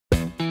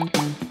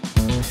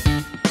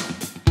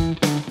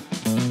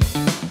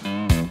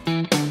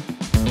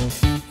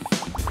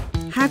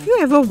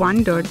you ever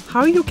wondered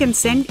how you can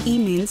send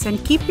emails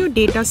and keep your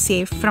data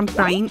safe from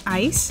prying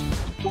eyes?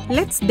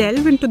 Let's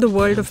delve into the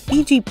world of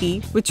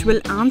PGP, which will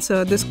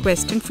answer this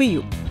question for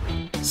you.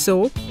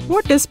 So,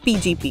 what is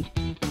PGP?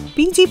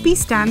 PGP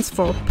stands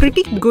for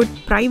Pretty Good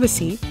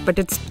Privacy, but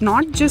it's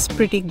not just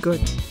pretty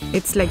good.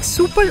 It's like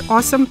super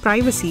awesome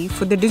privacy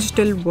for the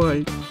digital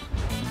world.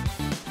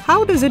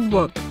 How does it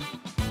work?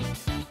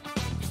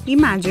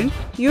 Imagine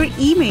your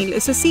email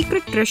is a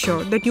secret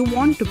treasure that you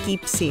want to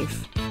keep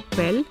safe.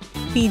 Well,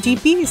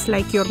 PGP is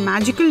like your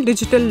magical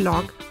digital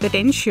lock that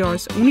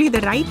ensures only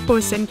the right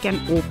person can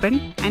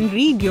open and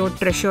read your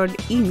treasured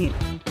email.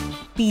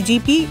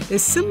 PGP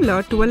is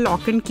similar to a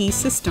lock and key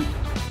system.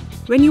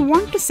 When you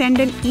want to send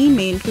an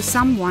email to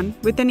someone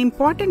with an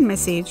important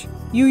message,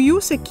 you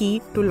use a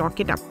key to lock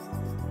it up.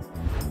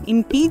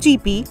 In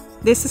PGP,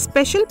 there's a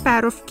special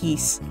pair of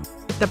keys.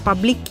 The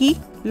public key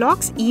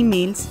locks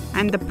emails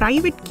and the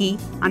private key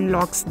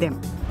unlocks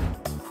them.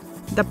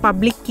 The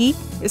public key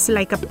is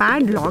like a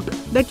padlock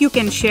that you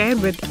can share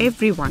with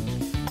everyone.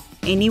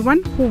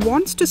 Anyone who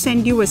wants to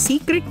send you a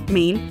secret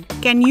mail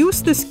can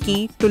use this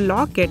key to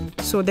lock it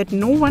so that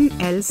no one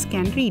else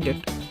can read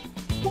it.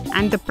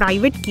 And the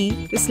private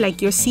key is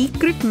like your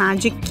secret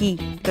magic key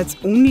that's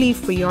only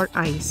for your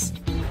eyes.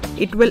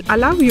 It will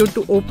allow you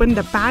to open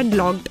the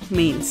padlocked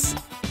mails.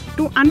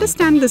 To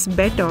understand this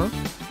better,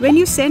 when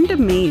you send a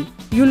mail,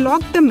 you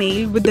lock the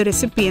mail with the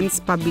recipient's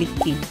public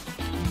key.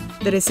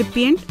 The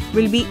recipient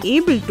will be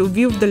able to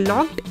view the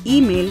locked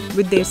email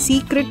with their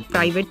secret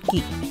private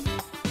key.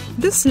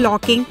 This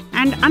locking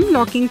and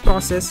unlocking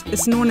process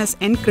is known as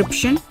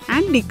encryption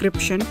and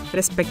decryption,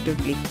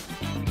 respectively.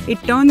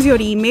 It turns your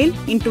email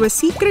into a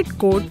secret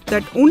code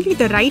that only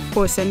the right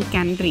person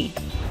can read.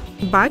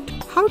 But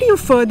how do you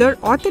further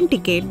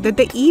authenticate that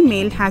the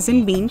email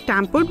hasn't been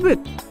tampered with?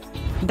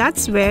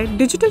 That's where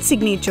digital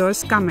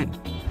signatures come in.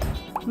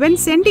 When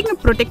sending a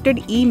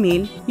protected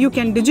email, you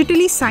can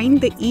digitally sign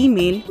the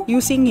email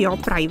using your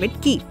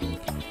private key.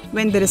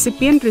 When the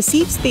recipient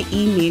receives the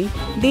email,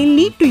 they'll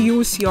need to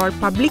use your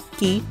public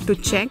key to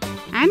check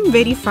and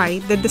verify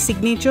that the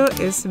signature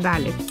is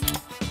valid.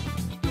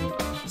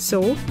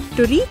 So,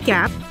 to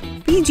recap,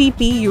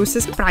 PGP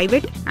uses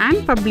private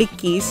and public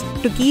keys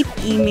to keep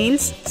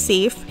emails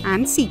safe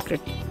and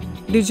secret.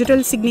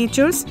 Digital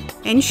signatures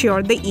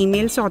ensure the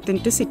email's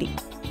authenticity.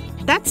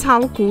 That's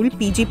how cool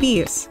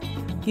PGP is.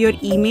 Your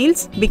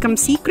emails become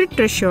secret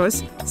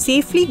treasures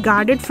safely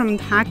guarded from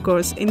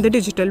hackers in the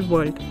digital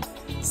world.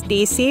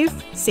 Stay safe,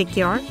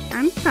 secure,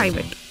 and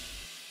private.